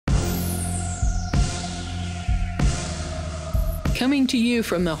Coming to you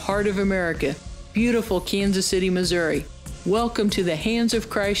from the heart of America, beautiful Kansas City, Missouri. Welcome to the Hands of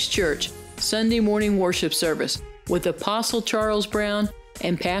Christ Church Sunday morning worship service with Apostle Charles Brown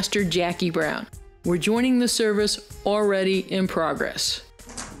and Pastor Jackie Brown. We're joining the service already in progress.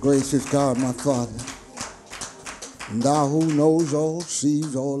 Gracious God, my Father, and thou who knows all,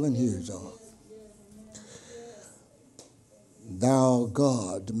 sees all, and hears all. Thou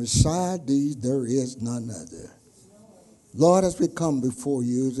God, beside thee there is none other. Lord, as we come before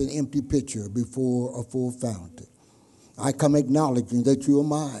you as an empty pitcher before a full fountain, I come acknowledging that you are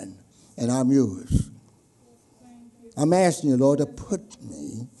mine and I'm yours. I'm asking you, Lord, to put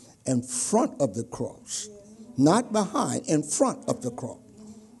me in front of the cross, not behind, in front of the cross.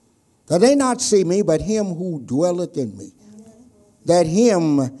 That they not see me, but him who dwelleth in me. That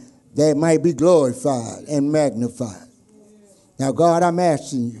him that might be glorified and magnified. Now, God, I'm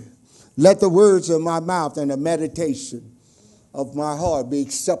asking you, let the words of my mouth and the meditation of my heart be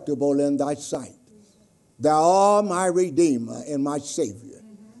acceptable in thy sight. Thou art my Redeemer and my Savior.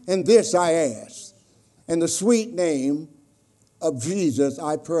 And this I ask. In the sweet name of Jesus,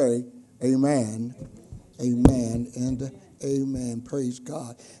 I pray. Amen. Amen and amen. Praise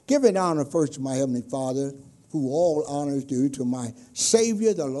God. Giving honor first to my Heavenly Father, who all honors due, to my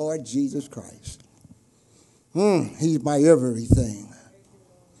Savior, the Lord Jesus Christ. He's my everything.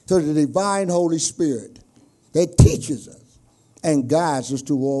 To the divine Holy Spirit that teaches us and guides us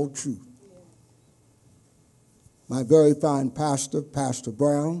to all truth. My very fine pastor, Pastor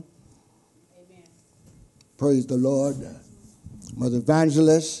Brown. Amen. Praise the Lord. Mother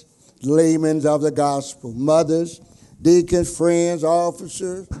evangelists, laymen of the gospel, mothers, deacons, friends,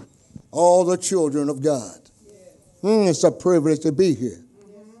 officers, all the children of God. It's a privilege to be here.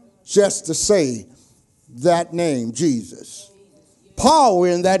 Just to say that name, Jesus. Power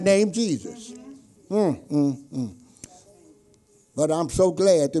in that name, Jesus. But I'm so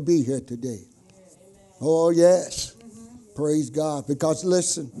glad to be here today. Oh, yes. Praise God. Because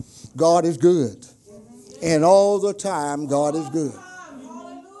listen, God is good. And all the time, God is good.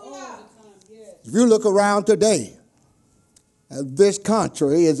 If you look around today, this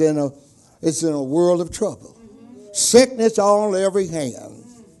country is in a world of trouble. Sickness on every hand.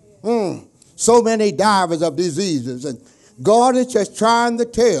 So many divers of diseases. And God is just trying to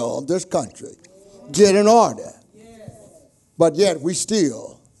tell this country, get in order. But yet we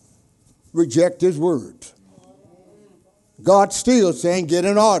still reject his word. God's still saying, get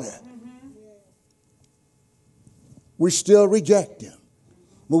in order. We still reject him.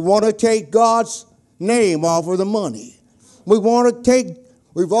 We want to take God's name off of the money. We've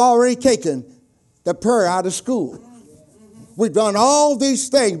already taken the prayer out of school. We've done all these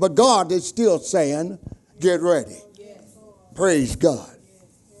things, but God is still saying, get ready. Praise God.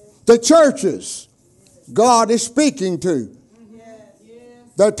 The churches God is speaking to,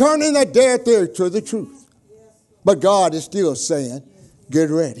 they're turning a deaf ear to the truth. But God is still saying, get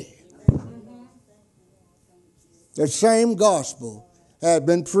ready. The same gospel has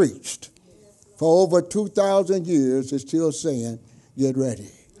been preached for over 2,000 years. Is still saying, get ready.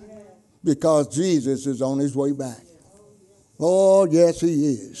 Because Jesus is on his way back. Oh, yes, he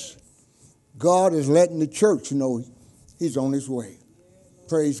is. God is letting the church know he's on his way.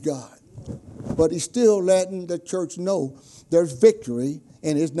 Praise God. But he's still letting the church know there's victory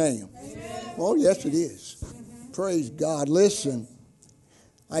in his name. Amen. Oh, yes, it is. Praise God. Listen,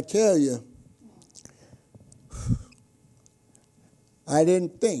 I tell you, I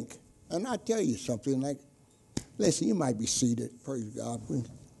didn't think, and I tell you something like, listen, you might be seated. Praise God.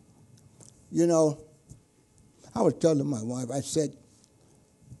 You know, I was telling my wife, I said,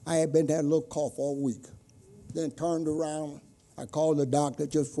 I had been had a little cough all week. Then turned around, I called the doctor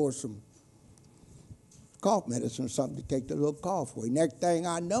just for some cough medicine or something to take the little cough away. Next thing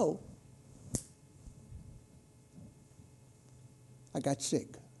I know, I got sick.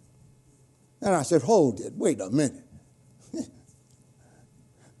 And I said, hold it, wait a minute.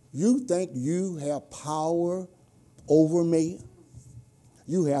 You think you have power over me?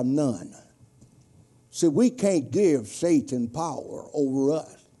 You have none. See, we can't give Satan power over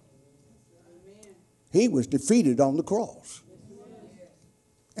us. He was defeated on the cross.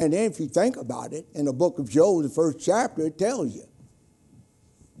 And then if you think about it, in the book of Job, the first chapter, it tells you.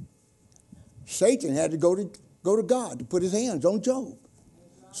 Satan had to go to God to put his hands on Job.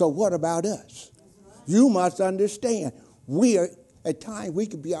 So what about us? You must understand, at times we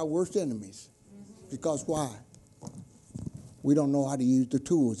could be our worst enemies. Because why? We don't know how to use the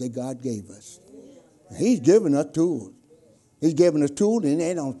tools that God gave us. He's given us tools. He's given us tools, and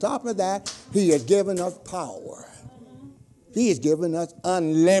then on top of that, he has given us power. He has given us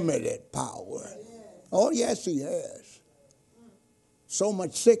unlimited power. Oh, yes, he has. so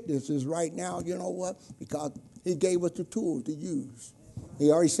much sickness is right now, you know what? Because he gave us the tools to use. He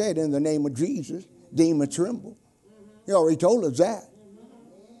already said, in the name of Jesus, demons tremble. He already told us that.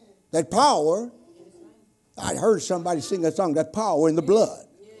 That power, I heard somebody sing a song, that power in the blood.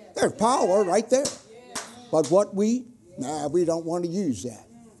 There's power right there. But we don't want to use that.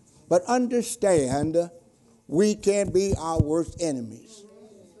 But understand, we can be our worst enemies.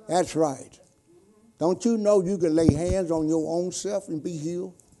 That's right. Don't you know you can lay hands on your own self and be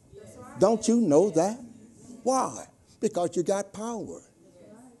healed? Don't you know that? Why? Because you got power.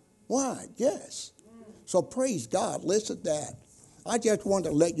 Why? Yes. So praise God. Listen to that. I just want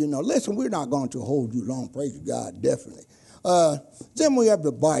to let you know. Listen, we're not going to hold you long. Praise God, definitely. Then we have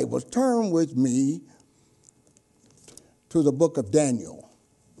the Bible. Turn with me to the book of Daniel.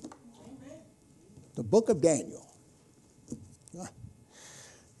 The book of Daniel.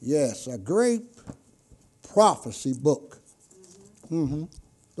 Yes, a great prophecy book. The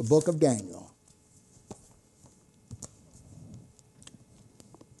book of Daniel.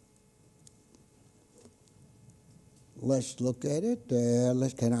 Let's look at it.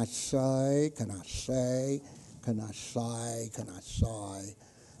 Can I say?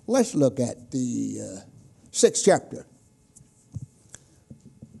 Let's look at the 6th chapter.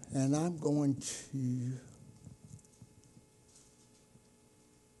 And I'm going to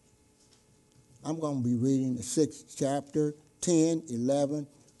be reading the 6th chapter, 10, 11,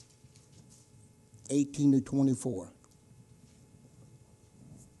 18 to 24.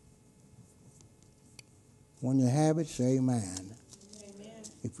 When you have it, say amen. Amen.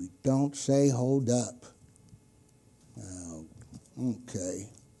 If you don't, say hold up. Okay.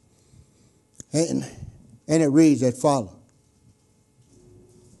 And it reads as follows.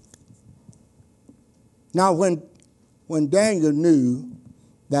 Now when Daniel knew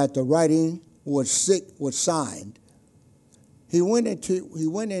that the writing was signed, he went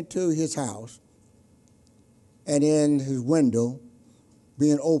into his house, and in his window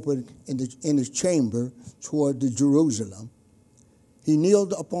being opened in his chamber toward the Jerusalem, he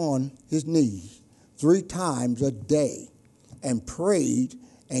kneeled upon his knees 3 times a day and prayed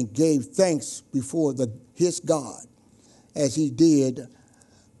and gave thanks before his God, as he did,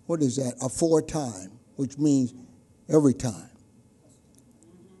 aforetime, which means every time.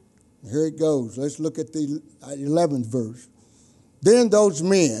 Here it goes. Let's look at the 11th verse. Then those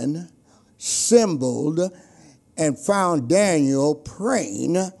men assembled and found Daniel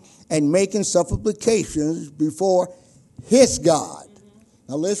praying and making supplications before his God.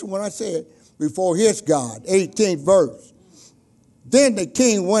 Now listen when I said before his God, 18th verse. Then the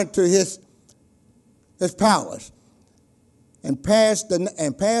king went to his palace and passed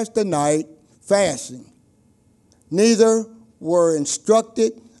the night fasting. Neither were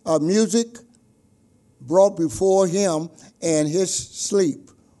instructed of music brought before him, and his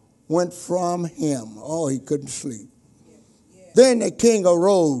sleep went from him. Oh, he couldn't sleep. Yeah. Then the king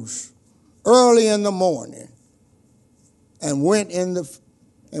arose early in the morning and went in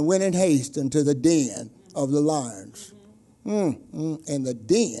haste into the den of the lions. In the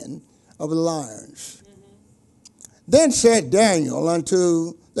den of the lions. Then said Daniel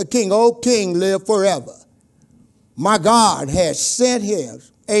unto the king, O king, live forever. My God has sent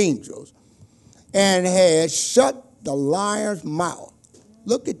his angels and has shut the lion's mouth.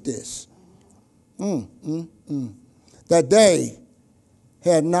 Look at this. That they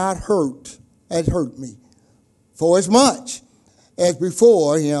had not hurt me. For as much as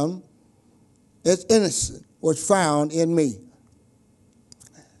before him as innocent was found in me.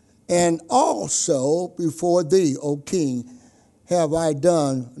 And also before thee, O king, have I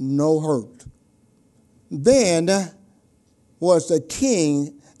done no hurt. Then was the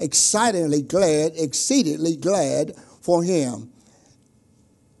king exceedingly glad for him,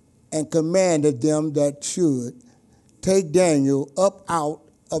 and commanded them that should take Daniel up out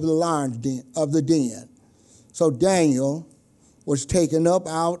of the lion's den, of the den. So Daniel was taken up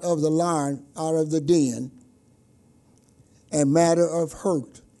out of the den, and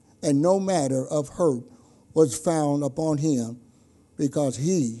no matter of hurt was found upon him, because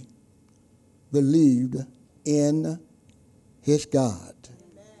he believed in his God.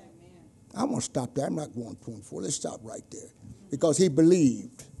 Amen. I'm going to stop there. I'm not going to 1.4. Let's stop right there. Because he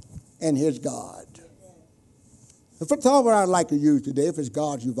believed in his God. The first thought I'd like to use today, if it's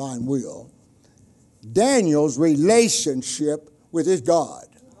God's divine will, Daniel's relationship with his God.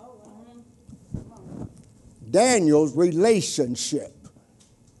 Daniel's relationship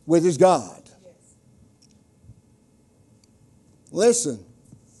with his God. Listen,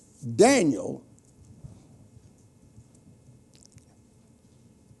 Daniel,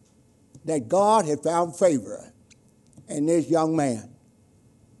 that God had found favor in this young man.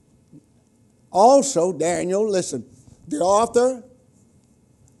 Also, Daniel, listen, the author,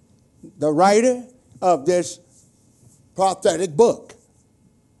 the writer of this prophetic book.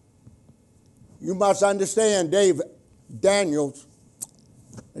 You must understand, Daniel,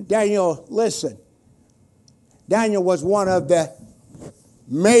 listen. Daniel was one of the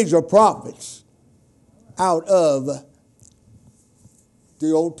major prophets out of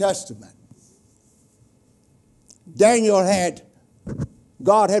the Old Testament.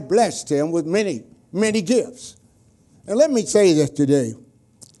 God had blessed him with many, many gifts. And let me say this today.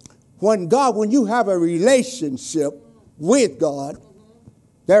 When you have a relationship with God,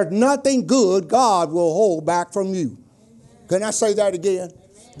 there's nothing good God will hold back from you. Can I say that again?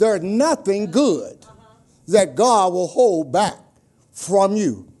 There's nothing good that God will hold back from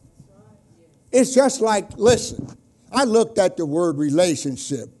you. It's just like, listen, I looked at the word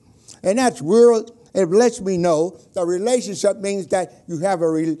relationship, and that's real. It lets me know the relationship means that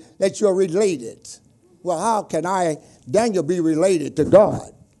that you're related. Well, how can Daniel, be related to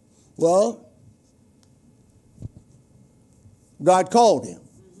God? Well, God called him.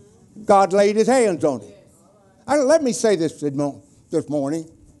 God laid his hands on him. Let me say this morning.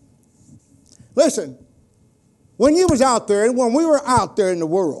 Listen, when you was out there, and when we were out there in the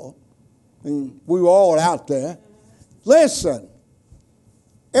world, and we were all out there, listen,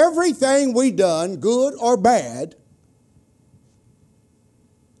 everything we done, good or bad,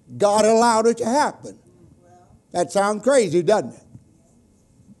 God allowed it to happen. That sounds crazy, doesn't it?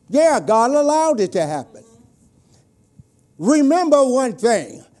 Yeah, God allowed it to happen. Remember one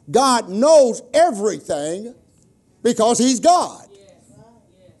thing. God knows everything because he's God.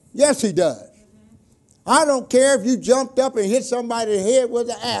 Yes, he does. I don't care if you jumped up and hit somebody in the head with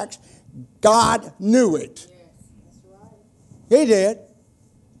an axe. God knew it. He did.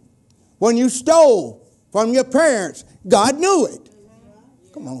 When you stole from your parents, God knew it.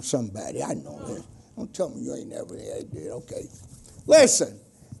 Come on, somebody. I know this. Don't tell me you ain't never did. Okay. Listen,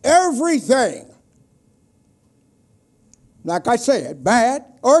 everything, like I said, bad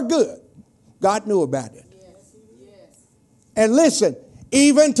or good, God knew about it. And listen,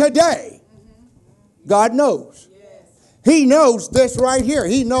 even today, God knows. He knows this right here.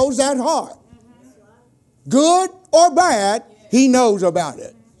 He knows that heart. Good or bad, he knows about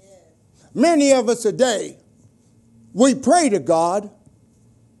it. Many of us today, we pray to God,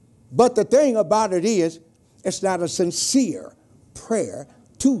 but the thing about it is, it's not a sincere prayer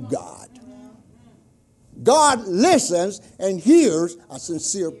to God. God listens and hears a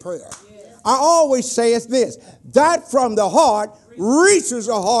sincere prayer. I always say it's this, that from the heart reaches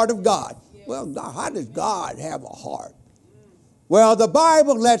the heart of God. Well, how does God have a heart? Well, the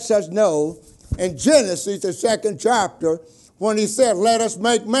Bible lets us know in Genesis, the 2nd chapter, when he said, let us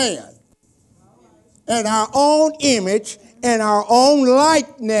make man in our own image and our own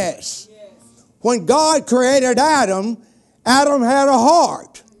likeness. When God created Adam, Adam had a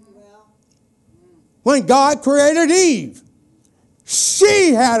heart. When God created Eve,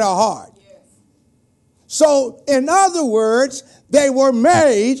 she had a heart. So, in other words, they were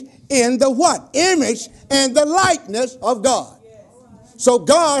made in the what? Image and the likeness of God. So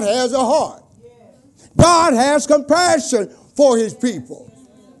God has a heart. God has compassion for his people.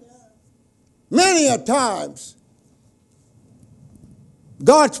 Many a times,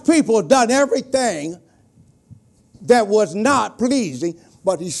 God's people have done everything that was not pleasing,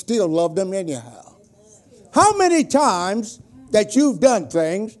 but he still loved them anyhow. How many times that you've done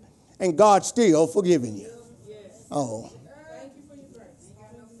things and God's still forgiven you? Oh.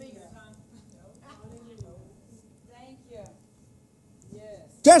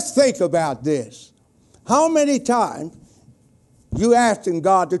 Just think about this. How many times you asking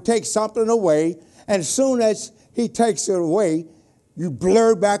God to take something away, and as soon as he takes it away, you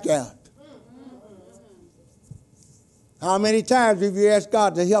blur back out? How many times have you asked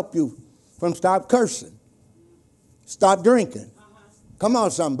God to help you from stop cursing, stop drinking? Come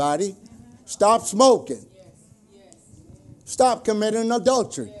on, somebody. Stop smoking. Stop committing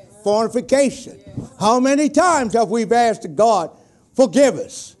adultery, fornication. How many times have we asked God, forgive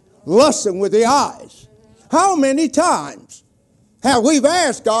us, lusting with the eyes? How many times have we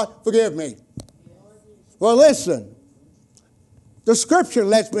asked God, forgive me? Well, listen, the scripture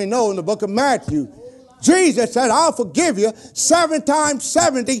lets me know in the book of Matthew, Jesus said, I'll forgive you 7 times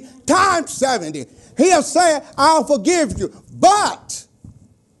 70 times 70. He'll say, I'll forgive you. But,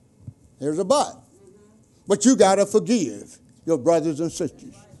 here's a but. But you got to forgive your brothers and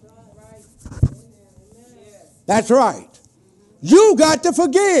sisters. That's right. You got to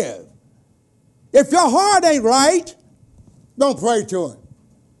forgive. If your heart ain't right, don't pray to him.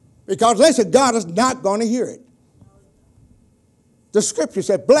 Because listen, God is not going to hear it. The scripture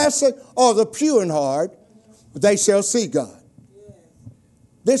said, blessed are the pure in heart, they shall see God.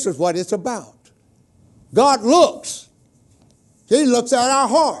 This is what it's about. God looks. He looks at our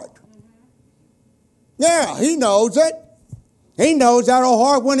heart. Yeah, he knows it. He knows our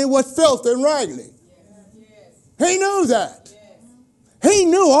heart when it was filthy and raggedy. He knew that. He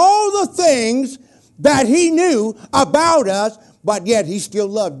knew all the things that he knew about us, but yet he still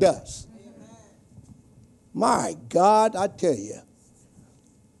loved us. My God, I tell you.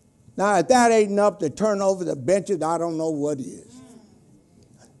 Now, if that ain't enough to turn over the benches, I don't know what is.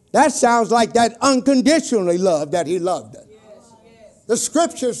 That sounds like that unconditionally love that he loved us. The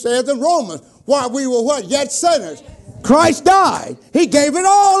scripture says in Romans, while we were what? Yet sinners. Christ died. He gave it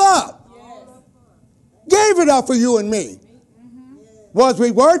all up. Gave it up for you and me. Was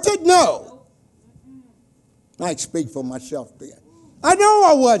we worth it? No. I speak for myself then. I know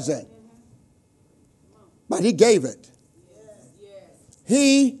I wasn't. But he gave it.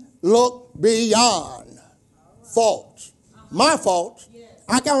 He looked beyond faults. My faults.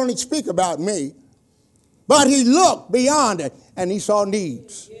 I can only speak about me. But he looked beyond it and he saw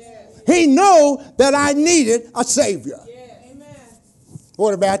needs. He knew that I needed a Savior.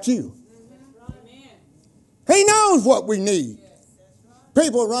 What about you? He knows what we need.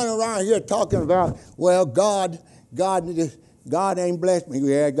 People running around here talking about, well, God ain't blessed me.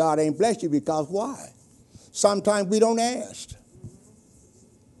 Yeah, God ain't blessed you because why? Sometimes we don't ask.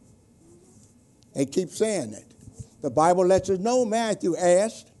 They keep saying it. The Bible lets us know, Matthew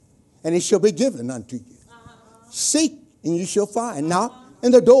asked, and it shall be given unto you. Seek, and you shall find. Knock,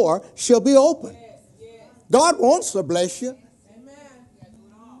 and the door shall be open. God wants to bless you.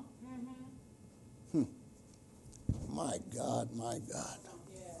 My God, my God.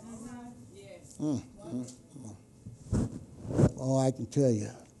 Oh, I can tell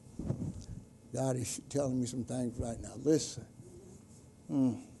you. God is telling me some things right now. Listen.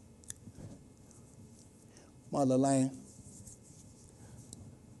 Mother Lane,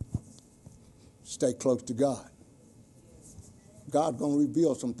 stay close to God. God's going to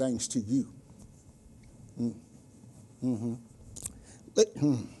reveal some things to you.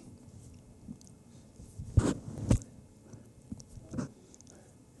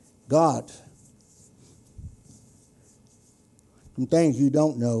 God, some things you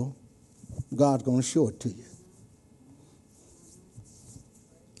don't know, God's going to show it to you.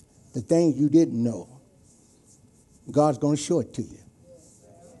 The things you didn't know, God's going to show it to you.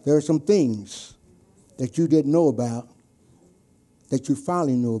 There are some things that you didn't know about, that you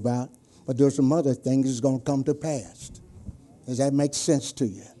finally knew about, but there's some other things that's going to come to pass. Does that make sense to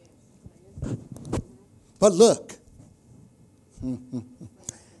you? But look.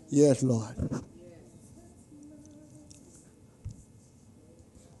 Yes, Lord.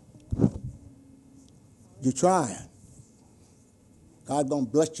 You're trying. God's going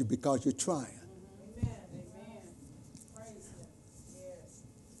to bless you because you're trying. Amen. Amen. Praise Him. Yes.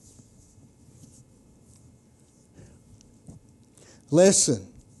 Listen.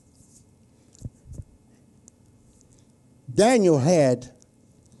 Daniel had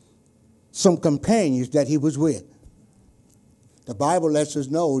some companions that he was with. The Bible lets us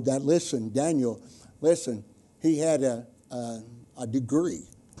know that, Daniel, he had a degree.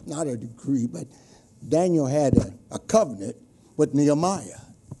 Not a degree, but Daniel had a covenant with Nehemiah,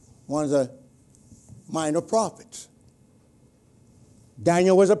 one of the minor prophets.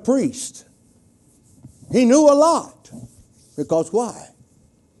 Daniel was a priest. He knew a lot. Because why?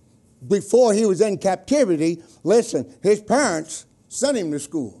 Before he was in captivity, his parents sent him to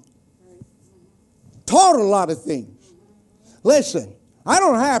school. Taught a lot of things. Listen, I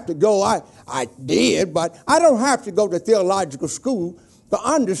don't have to go, I did, but I don't have to go to theological school to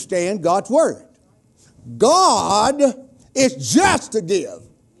understand God's word. God is just to give.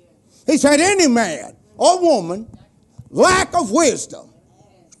 He said, any man or woman, lack of wisdom.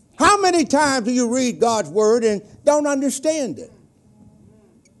 How many times do you read God's word and don't understand it?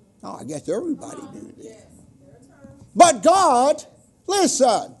 Oh, I guess everybody do that. But God,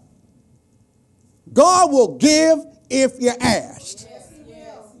 listen, God will give if you ask.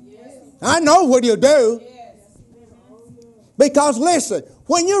 I know what He'll do. Because listen,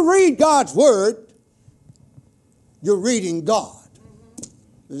 when you read God's word, you're reading God.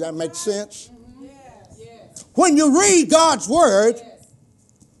 Does that make sense? When you read God's word,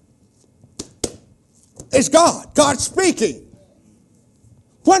 it's God. God's speaking.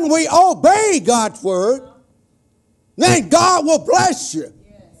 When we obey God's word, then God will bless you.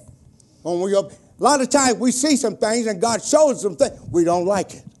 When we obey. A lot of times we see some things and God shows us some things. We don't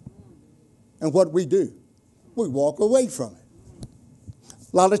like it. And what we do? We walk away from it.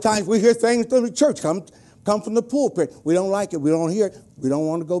 A lot of times we hear things from the church come Come from the pulpit. We don't like it. We don't hear it. We don't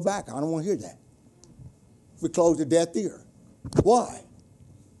want to go back. I don't want to hear that. We close the deaf ear. Why?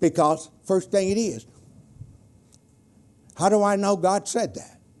 Because first thing it is, how do I know God said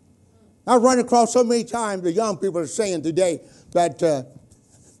that? I run across so many times the young people are saying today that,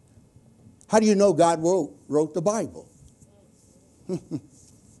 how do you know God wrote the Bible?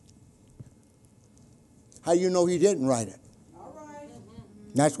 How do you know he didn't write it? All right.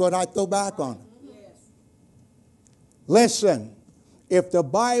 That's what I throw back on him. Yes. Listen, if the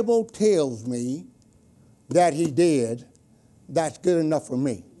Bible tells me that he did, that's good enough for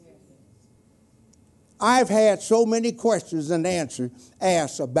me. I've had so many questions and answers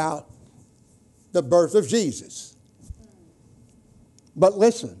asked about the birth of Jesus. But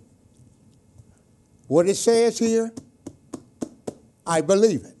listen, what it says here, I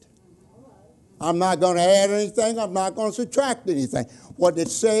believe it. I'm not going to add anything. I'm not going to subtract anything. What it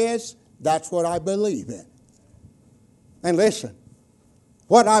says, that's what I believe in. And listen,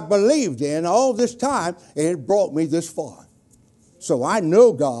 what I believed in all this time, it brought me this far. So I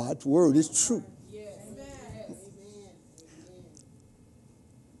know God's word is true.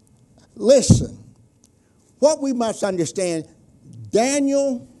 Listen, what we must understand,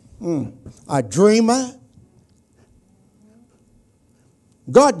 Daniel, a dreamer,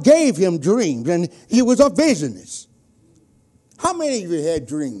 God gave him dreams, and he was a visionist. How many of you had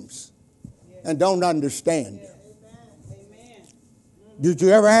dreams and don't understand them? Did you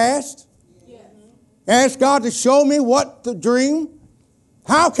ever ask? Ask God to show me what the dream?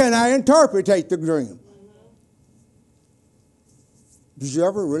 How can I interpret the dream? Did you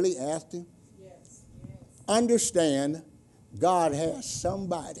ever really ask him? Yes. Understand, God has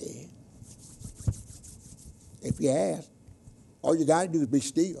somebody. If you ask, all you got to do is be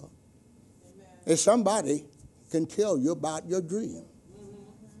still. Amen. If somebody can tell you about your dream.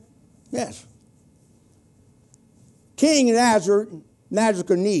 Yes. King Nebuchadnezzar,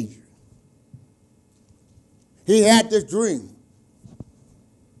 he had this dream.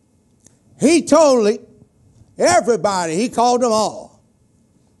 He told it, everybody, he called them all.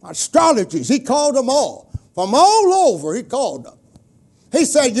 Astrologers, he called them all. From all over, he called them. He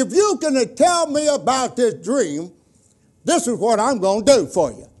said, if you can tell me about this dream, this is what I'm going to do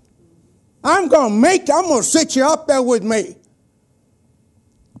for you. I'm going to sit you up there with me.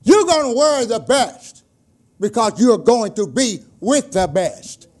 You're going to wear the best because you're going to be with the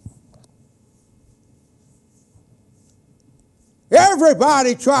best.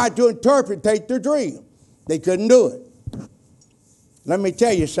 Everybody tried to interpret the dream. They couldn't do it. Let me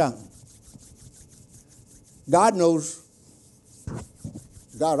tell you something. God knows.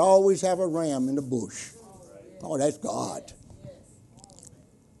 God always have a ram in the bush. Oh, that's God.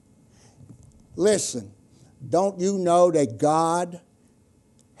 Listen, don't you know that God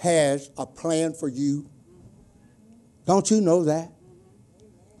has a plan for you? Don't you know that?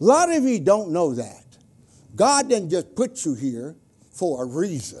 A lot of you don't know that. God didn't just put you here for a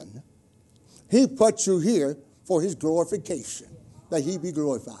reason. He put you here for his glorification, that he be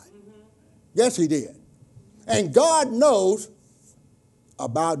glorified. Yes, he did. And God knows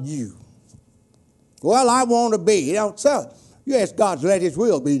about you. Well, I want to be. You know, so you ask God to let his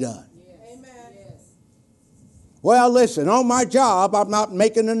will be done. Amen. Well, listen, on my job, I'm not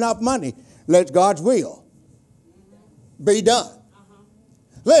making enough money. Let God's will be done.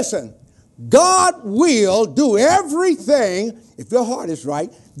 Listen, God will do everything. If your heart is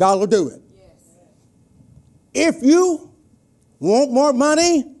right, God will do it. If you want more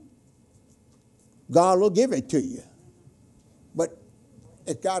money, God will give it to you. But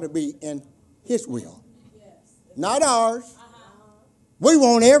it's got to be in his will, not ours. We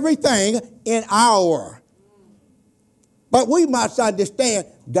want everything in our. But we must understand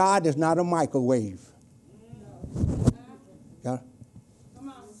God is not a microwave. Yeah.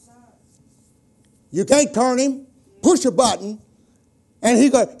 You can't turn him, push a button, and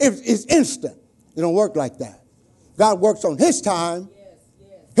it's instant. It don't work like that. God works on his time,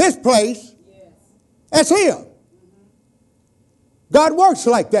 his place. That's him. God works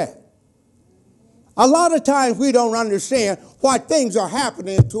like that. A lot of times we don't understand why things are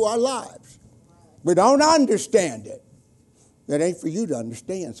happening to our lives. We don't understand it. It ain't for you to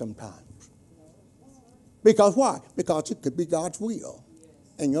understand sometimes. Because why? Because it could be God's will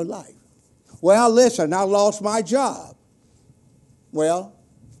in your life. Well, listen, I lost my job. Well,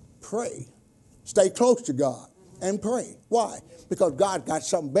 pray. Stay close to God and pray. Why? Because God got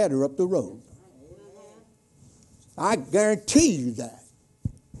something better up the road. I guarantee you that.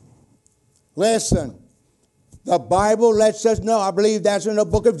 Listen, the Bible lets us know, I believe that's in the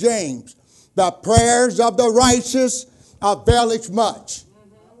book of James, the prayers of the righteous availeth much.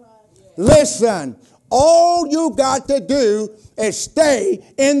 Listen, All you got to do is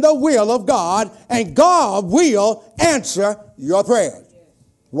stay in the will of God, and God will answer your prayers.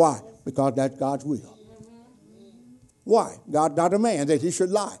 Why? Because that's God's will. Why? God's not a man that he should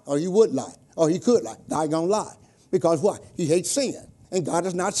lie, or he would lie, or he could lie. God ain't gonna lie. Because why? He hates sin, and God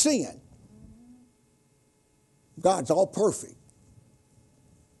is not sin. God's all perfect.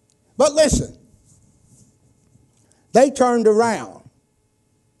 But listen, they turned around.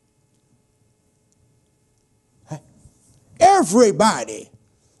 Everybody,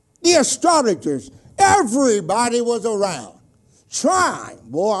 the astrologers, everybody was around trying.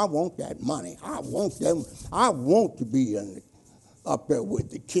 Boy, I want that money. I want them. I want to be up there with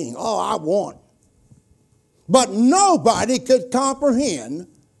the king. Oh, I want. But nobody could comprehend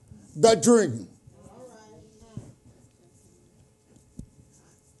the dream.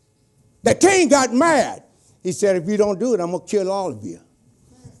 The king got mad. He said, if you don't do it, I'm going to kill all of you.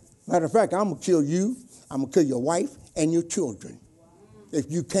 Matter of fact, I'm going to kill you. I'm going to kill your wife and your children if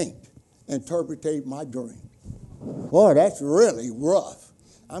you can't interpret my dream. Boy, that's really rough.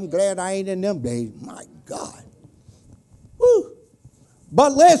 I'm glad I ain't in them days. My God. Woo.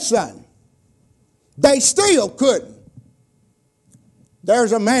 But listen, they still couldn't.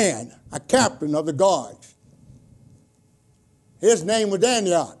 There's a man, a captain of the guards. His name was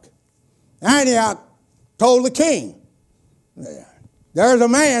Antioch. Antioch told the king, there's a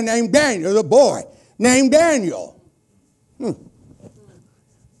man named Daniel, a boy named Daniel.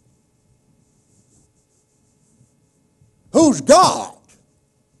 Who's God?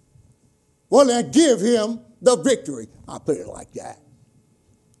 Well, then give him the victory. I'll put it like that.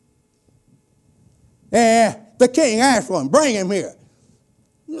 And the king asked for him, bring him here.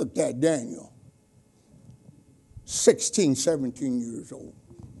 Look at Daniel, 16, 17 years old.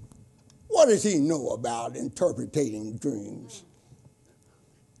 What does he know about interpreting dreams?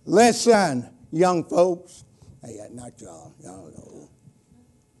 Listen, young folks. Hey, not y'all. Y'all know.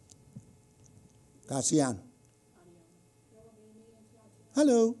 Cassiano.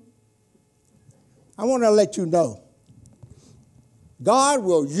 Hello. I want to let you know, God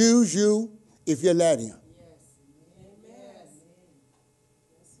will use you if you let him.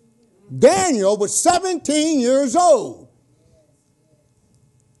 Daniel was 17 years old.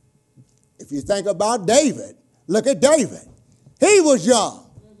 If you think about David, look at David. He was young.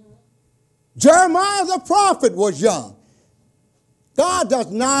 Jeremiah the prophet was young. God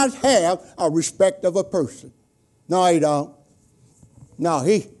does not have a respect of a person. No, he don't. No,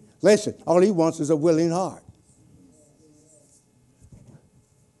 listen, all he wants is a willing heart.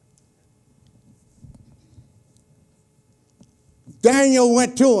 Daniel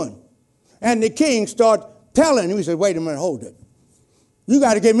went to him, and the king started telling him, he said, wait a minute, hold it. You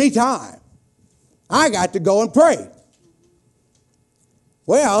got to give me time. I got to go and pray.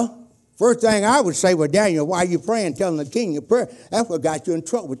 Well, first thing I would say, well, Daniel, why are you praying, telling the king your prayer? That's what got you in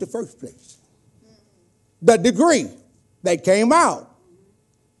trouble in the first place. The degree that came out.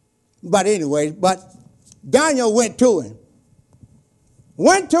 But anyway, Daniel went to him.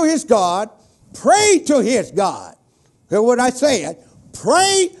 Went to his God, prayed to his God. Hear what I said?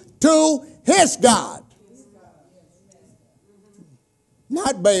 Pray to his God.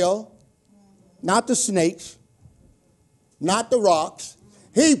 Not Baal, not the snakes, not the rocks.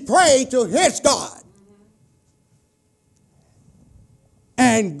 He prayed to his God.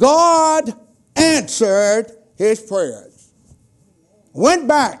 And God answered his prayers. Went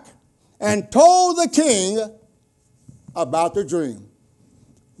back and told the king about the dream.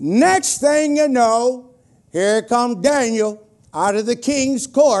 Next thing you know, here comes Daniel out of the king's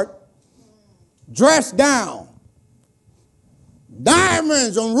court, dressed down.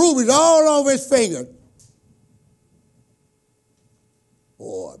 Diamonds and rubies all over his fingers.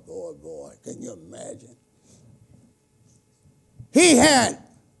 Boy, boy, boy, can you imagine? He had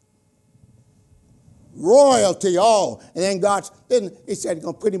royalty all. And then he said he's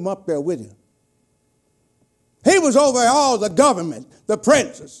going to put him up there with him. He was over all the government, the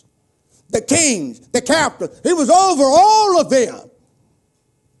princes, the kings, the captains. He was over all of them.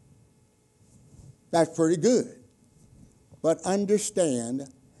 That's pretty good. But understand,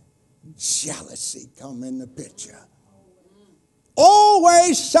 jealousy come in the picture.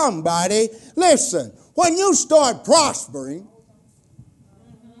 Always somebody, listen, when you start prospering,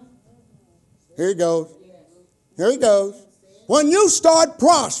 here he goes. Here he goes. When you start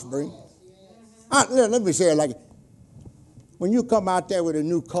prospering, let me say it like, when you come out there with a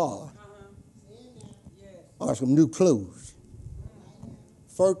new car or some new clothes,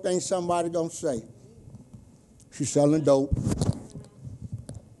 first thing somebody gonna say, she's selling dope.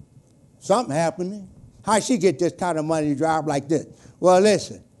 Something happening. How she get this kind of money to drive like this? Well,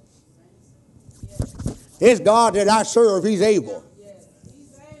 listen. His God that I serve, he's able.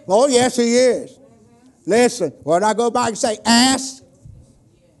 Oh, yes, he is. Listen, when I go back and say, ask,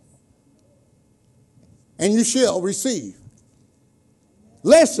 and you shall receive.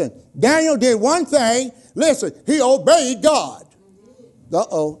 Listen, Daniel did one thing. Listen, he obeyed God.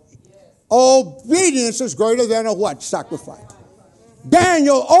 Uh-oh. Obedience is greater than a what? Sacrifice.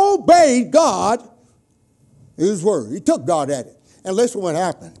 Daniel obeyed God, his word. He took God at it. And listen what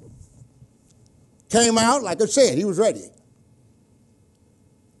happened. Came out, like I said, he was ready.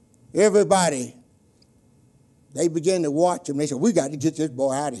 Everybody, they began to watch him. They said, we got to get this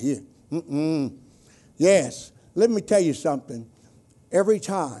boy out of here. Yes. Let me tell you something. Every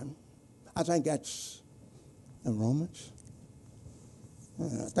time, I think that's in Romans.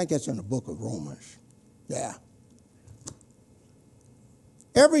 I think that's in the book of Romans. Yeah.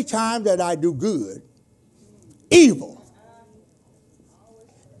 Every time that I do good, evil.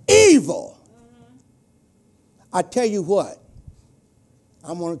 I tell you what,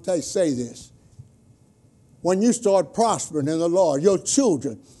 I'm going to say this. When you start prospering in the Lord, your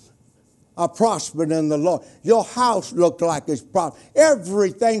children are prospering in the Lord. Your house looks like it's prospering.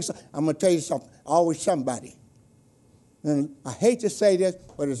 Everything's, I'm going to tell you something, always somebody. And I hate to say this,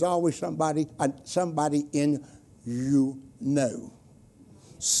 but there's always somebody in you know.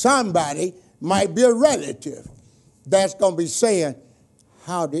 Somebody might be a relative that's going to be saying,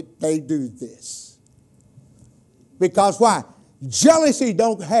 how did they do this? Because why? Jealousy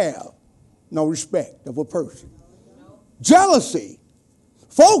don't have no respect of a person. Jealousy.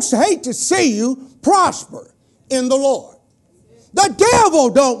 Folks hate to see you prosper in the Lord. The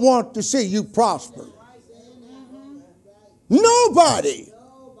devil don't want to see you prosper. Nobody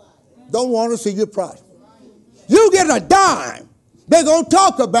don't want to see you prosper. You get a dime, they're going to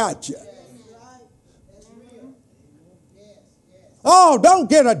talk about you. Oh, don't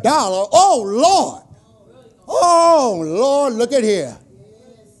get a dollar. Oh, Lord. Oh, Lord, look at here.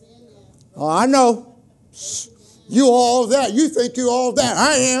 Oh, I know. You all that. You think you all that.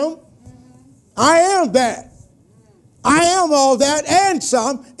 I am. I am that. I am all that and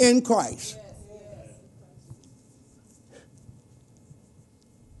some in Christ.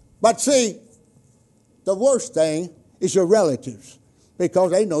 But see, the worst thing is your relatives,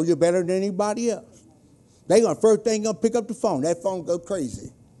 because they know you better than anybody else. They gonna first thing gonna pick up the phone. That phone go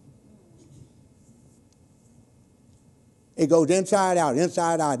crazy. It goes inside out,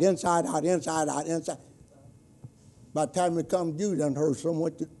 inside out, inside out, inside out, inside. By the time it comes to you, done heard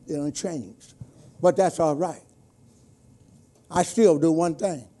somewhat changed. But that's all right. I still do one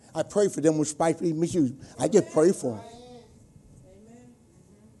thing. I pray for them with spitefully misused. I just pray for them.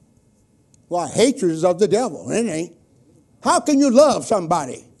 Why? Hatred is of the devil. It ain't. How can you love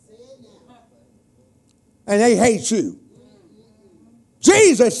somebody and they hate you?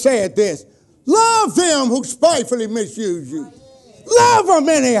 Jesus said this. Love them who spitefully misuse you. Love them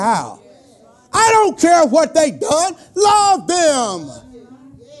anyhow. I don't care what they done. Love them.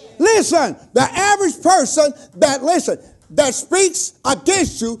 Listen, the average person that speaks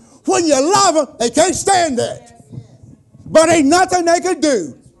against you, when you love them, they can't stand that. But ain't nothing they can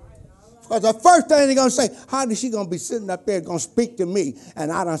do. Because the first thing they're going to say, how is she going to be sitting up there going to speak to me?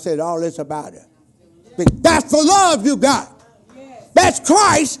 And I done said all this about her. But that's the love you got. That's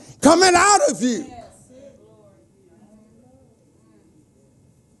Christ coming out of you.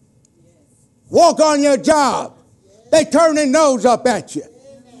 Walk on your job. They turn their nose up at you.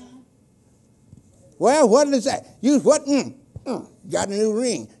 Well, what is that? You what? Got a new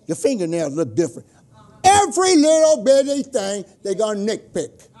ring. Your fingernails look different. Every little bitty thing they got to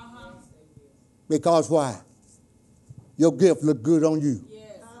nitpick. Because why? Your gift look good on you.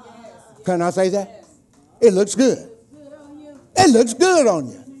 Can I say that? It looks good. It looks good on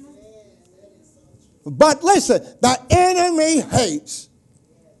you. But listen, the enemy hates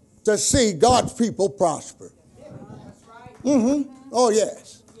to see God's people prosper. Oh,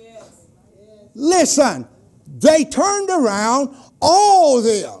 yes. Listen, they turned around, all of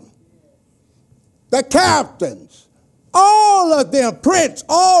them, the captains, all of them, prince,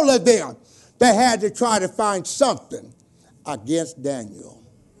 all of them, they had to try to find something against Daniel.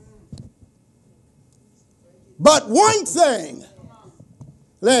 But one thing,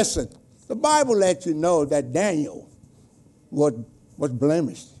 listen, the Bible lets you know that Daniel was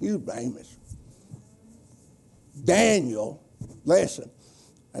blemished. He was blameless. Daniel, listen,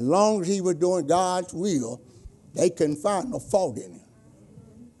 as long as he was doing God's will, they couldn't find no fault in him.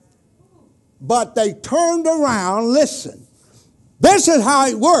 But they turned around, listen, this is how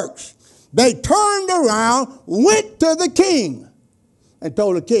it works. They turned around, went to the king, and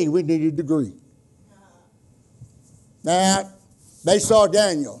told the king, we need a degree. Now, they saw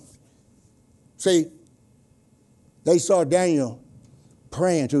Daniel. See, They saw Daniel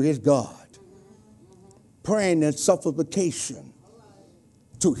praying to his God, praying in supplication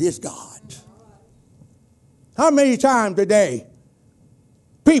to his God. How many times today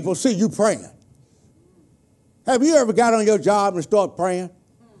people see you praying? Have you ever got on your job and start praying?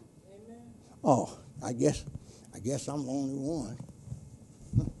 Oh, I guess I'm the only one.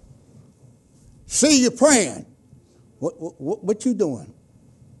 See you praying. What you doing?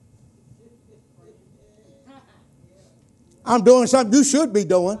 I'm doing something you should be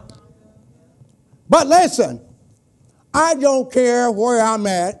doing. But listen, I don't care where I'm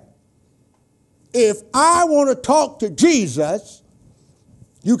at. If I want to talk to Jesus,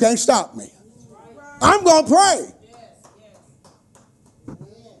 you can't stop me. I'm going to pray.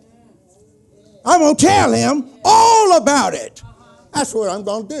 I'm going to tell him all about it. That's what I'm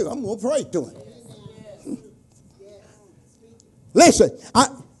going to do. I'm going to pray to him. Listen,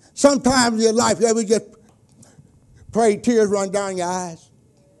 sometimes in your life, you ever just pray, tears run down your eyes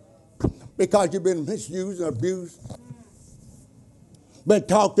because you've been misused and abused, been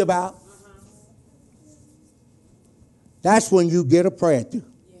talked about. That's when you get a prayer through.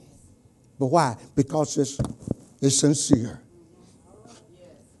 But why? Because it's sincere.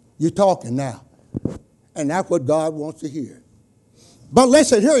 You're talking now. And that's what God wants to hear. But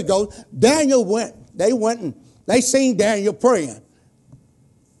listen, here it goes. Daniel went. They went and they seen Daniel praying.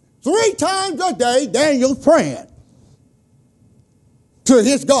 3 times a day, Daniel's praying to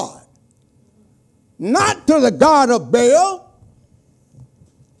his God. Not to the god of Baal.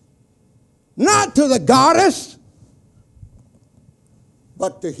 Not to the goddess.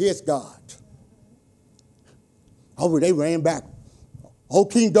 But to his God. Oh, they ran back. Oh,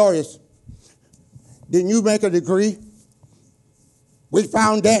 King Darius, didn't you make a decree? We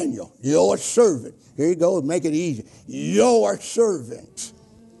found Daniel, your servant. Here you go, make it easy. Your servant.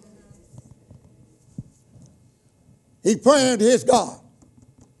 He's praying to his God.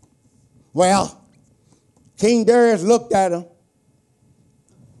 Well, King Darius looked at him,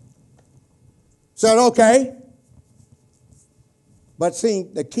 said, okay. But see,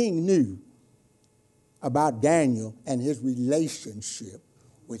 the king knew about Daniel and his relationship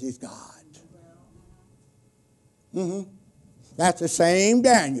with his God. That's the same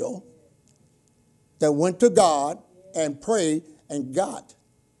Daniel that went to God and prayed and got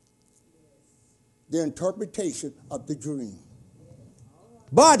the interpretation of the dream.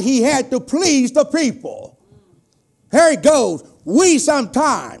 But he had to please the people. Here it goes. We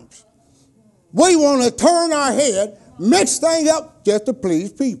sometimes, we want to turn our head, mix things up just to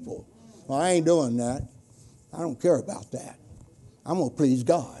please people. Well, I ain't doing that. I don't care about that. I'm going to please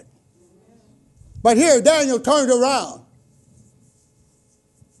God. But here Daniel turned around.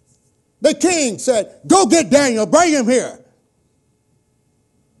 The king said, go get Daniel, bring him here.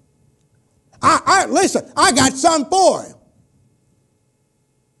 Listen, I got something for him.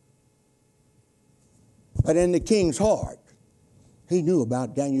 But in the king's heart, he knew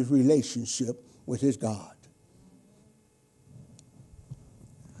about Daniel's relationship with his God.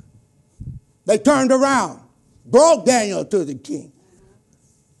 They turned around, brought Daniel to the king.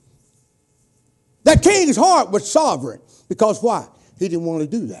 The king's heart was sovereign. Because why? He didn't want to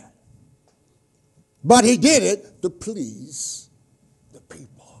do that. But he did it to please the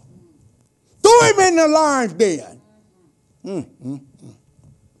people. Threw him in the lion's den.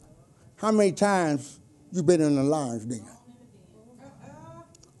 How many times you been in the lion's den?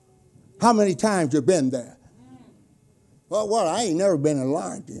 How many times you been there? Well, I ain't never been in a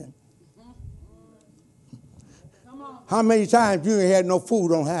lion's den. How many times you ain't had no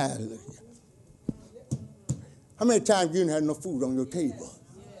food on hand? How many times you ain't had no food on your table?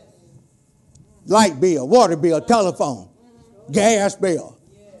 Light bill, water bill, telephone, gas bill.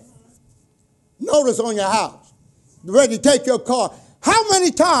 Notice on your house, ready to take your car. How many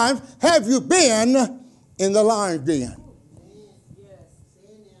times have you been in the lion's den?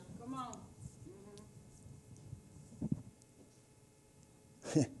 Come on.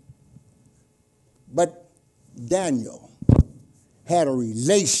 But Daniel had a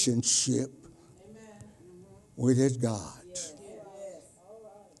relationship with his God.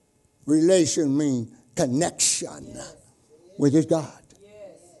 Relation means connection with his God.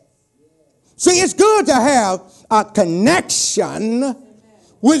 See, it's good to have a connection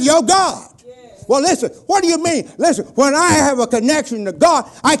with your God. Well, listen, what do you mean? Listen, when I have a connection to God,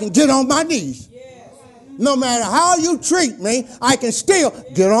 I can get on my knees. No matter how you treat me, I can still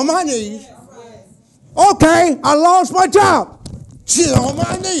get on my knees. Okay, I lost my job. Get on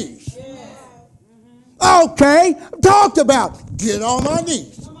my knees. Okay, talked about. Get on my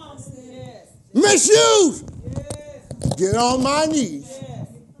knees. Misused. Get on my knees.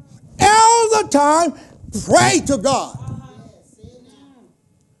 All the time, Pray to God.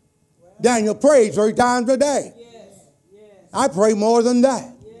 Daniel prayed 3 times a day. I pray more than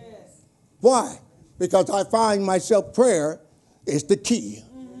that. Why? Because I find myself prayer is the key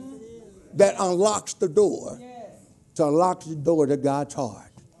that unlocks the door to unlock the door to God's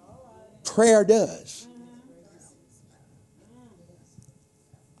heart. Prayer does.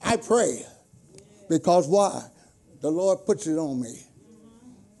 I pray because why? The Lord puts it on me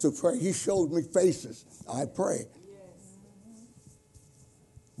to pray. He showed me faces. I pray.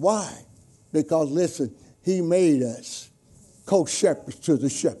 Why? Because listen, he made us co-shepherds to the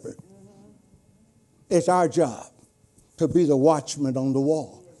shepherd. It's our job to be the watchman on the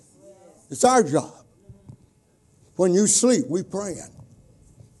wall. It's our job. When you sleep, we praying.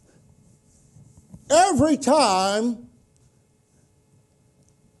 Every time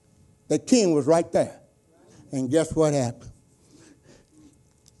the king was right there. And guess what happened?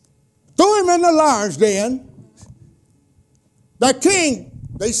 Threw him in the lion's den. The king,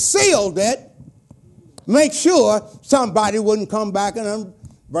 they sealed it. Make sure somebody wouldn't come back and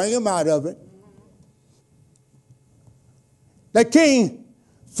bring him out of it. The king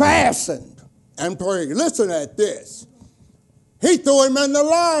fastened and prayed. Listen at this. He threw him in the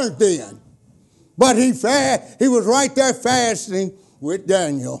lion's den. But he was right there fasting with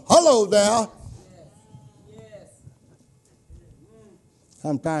Daniel. Hello there.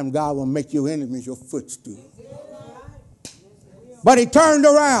 Sometimes God will make your enemies your footstool. But he turned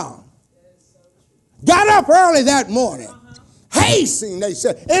around. Got up early that morning. Hastened, they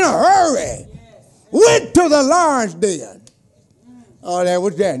said, in a hurry. Went to the lion's den. Oh, there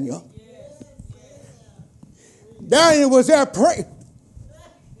was Daniel. Daniel was there praying.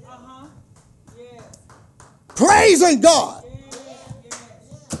 Praising God.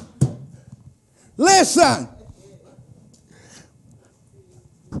 Listen.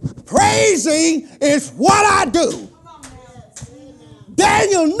 Praising is what I do.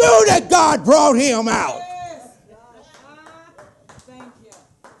 Daniel knew that God brought him out.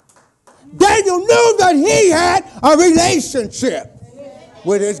 Daniel knew that he had a relationship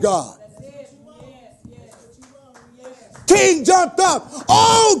with his God. King jumped up.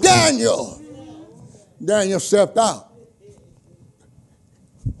 Oh, Daniel. Daniel stepped out.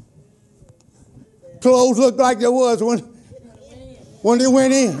 Clothes looked like there was when they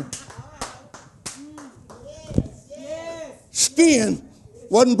went in. Skin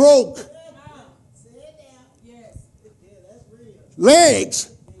wasn't broke.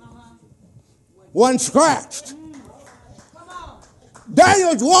 Legs wasn't scratched.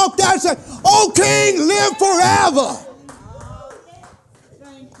 Daniel walked out and said, "Oh, King, live forever."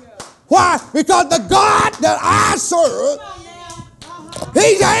 Why? Because the God that I serve,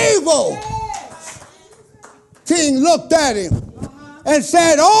 he's able. King looked at him and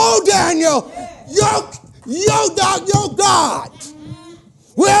said, "Oh, Daniel, your God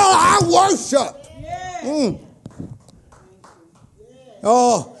will I worship."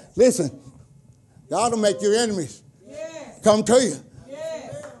 Oh, listen, God will make your enemies come to you.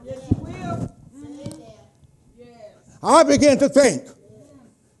 I began to think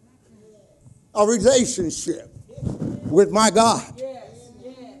a relationship with my God.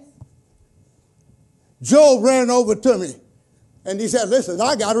 Job ran over to me and he said, "Listen,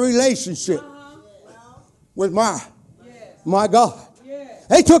 I got a relationship with my God."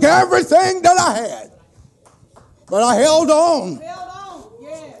 They took everything that I had, but I held on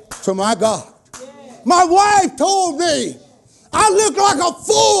to my God. My wife told me I look like a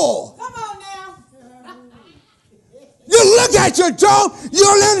fool. You look at you, Job,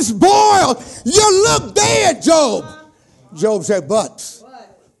 you're a little spoiled. You look dead, Job. Job said, "But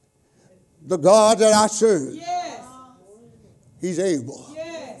the God that I serve, he's able."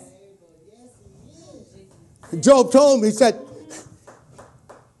 Job told me, he said,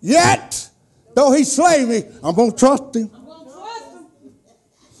 "Yet, though he slay me, I'm going to trust him.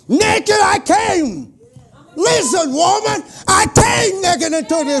 Naked I came." Listen, woman, I came naked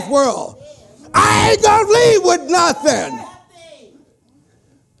into this world. I ain't going to leave with nothing.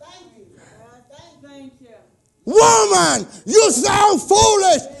 Woman, you sound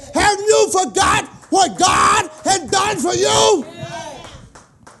foolish. Have you forgot what God has done for you?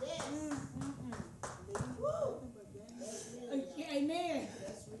 Amen.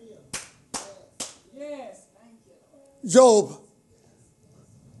 Job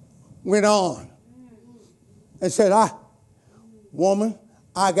went on and said, "Woman,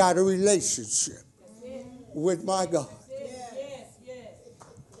 I got a relationship with my God."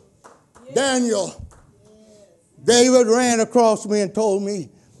 Daniel, David ran across me and told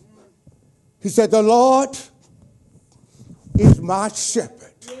me, he said, "The Lord is my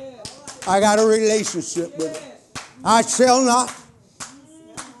shepherd. I got a relationship with him. I shall not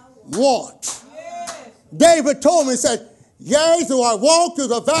want. David told me, he said, yea, though I walk through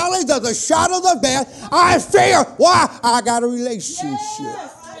the valleys of the shadow of death, I fear. Why? I got a relationship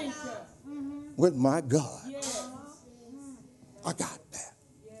with my God. I got that.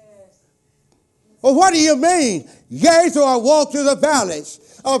 Well, what do you mean? Yea, though I walk through the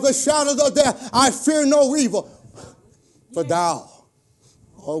valleys of the shadows of death, I fear no evil, for thou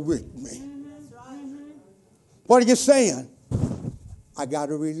art with me. What are you saying? I got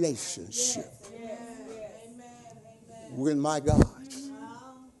a relationship with my God.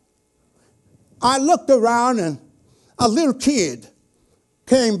 I looked around and a little kid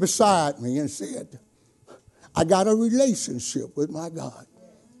came beside me and said, I got a relationship with my God.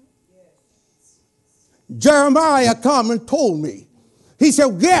 Jeremiah come and told me. He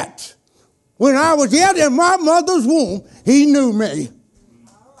said, yet, when I was yet in my mother's womb, he knew me.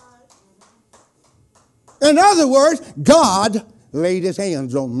 In other words, God laid his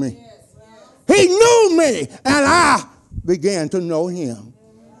hands on me. He knew me, and I began to know him.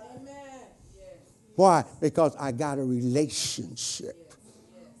 Why? Because I got a relationship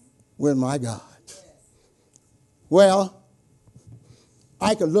with my God. Well,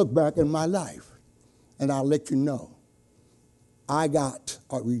 I can look back in my life, and I'll let you know. I got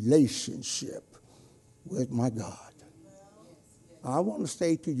a relationship with my God. I want to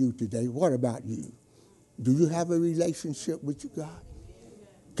say to you today, what about you? Do you have a relationship with your God?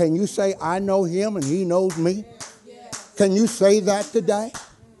 Can you say, I know him and he knows me? Can you say that today?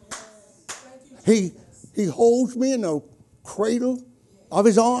 He holds me in the cradle of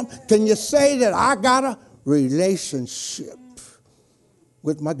his arm. Can you say that I got a relationship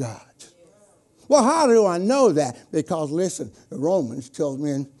with my God? Well, how do I know that? Because listen, Romans tells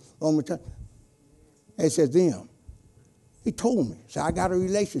me in Romans 10, it says them. He told me. So I got a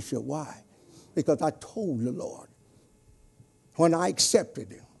relationship. Why? Because I told the Lord. When I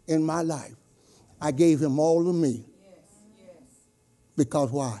accepted him in my life, I gave him all of me.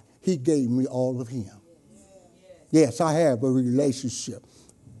 Because why? He gave me all of him. Yes, I have a relationship.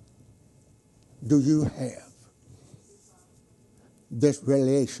 Do you have this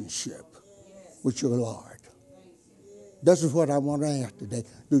relationship with your Lord? This is what I want to ask today.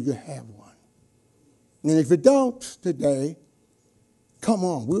 Do you have one? And if you don't today, come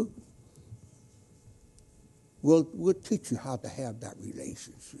on. We'll teach you how to have that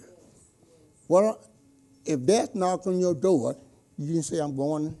relationship. Well, if death knocks on your door, you can say, I'm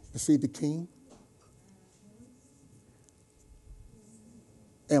going to see the King.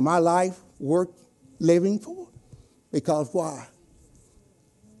 Am my life worth living for? Because why?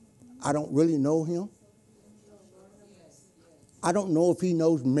 I don't really know him. I don't know if he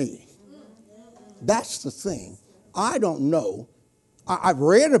knows me. That's the thing. I don't know. I've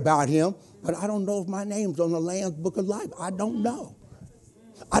read about him, but I don't know if my name's on the Lamb's Book of Life. I don't know.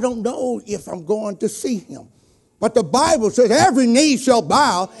 I don't know if I'm going to see him. But the Bible says every knee shall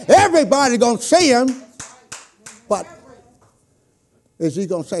bow. Everybody's going to see him. But is he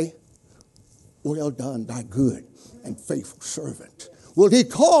going to say, well done, thy good and faithful servant? Will he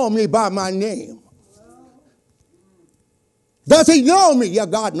call me by my name? Does he know me? Yeah,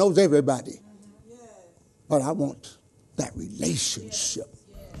 God knows everybody. But I want that relationship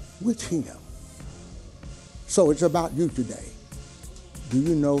with him. So it's about you today. Do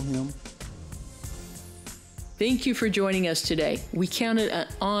you know him? Thank you for joining us today. We count it an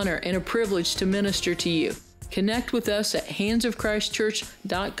honor and a privilege to minister to you. Connect with us at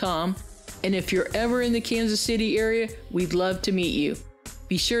handsofchristchurch.com. And if you're ever in the Kansas City area, we'd love to meet you.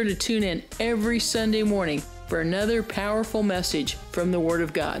 Be sure to tune in every Sunday morning for another powerful message from the Word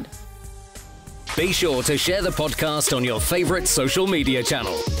of God. Be sure to share the podcast on your favorite social media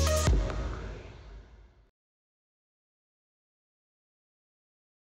channel.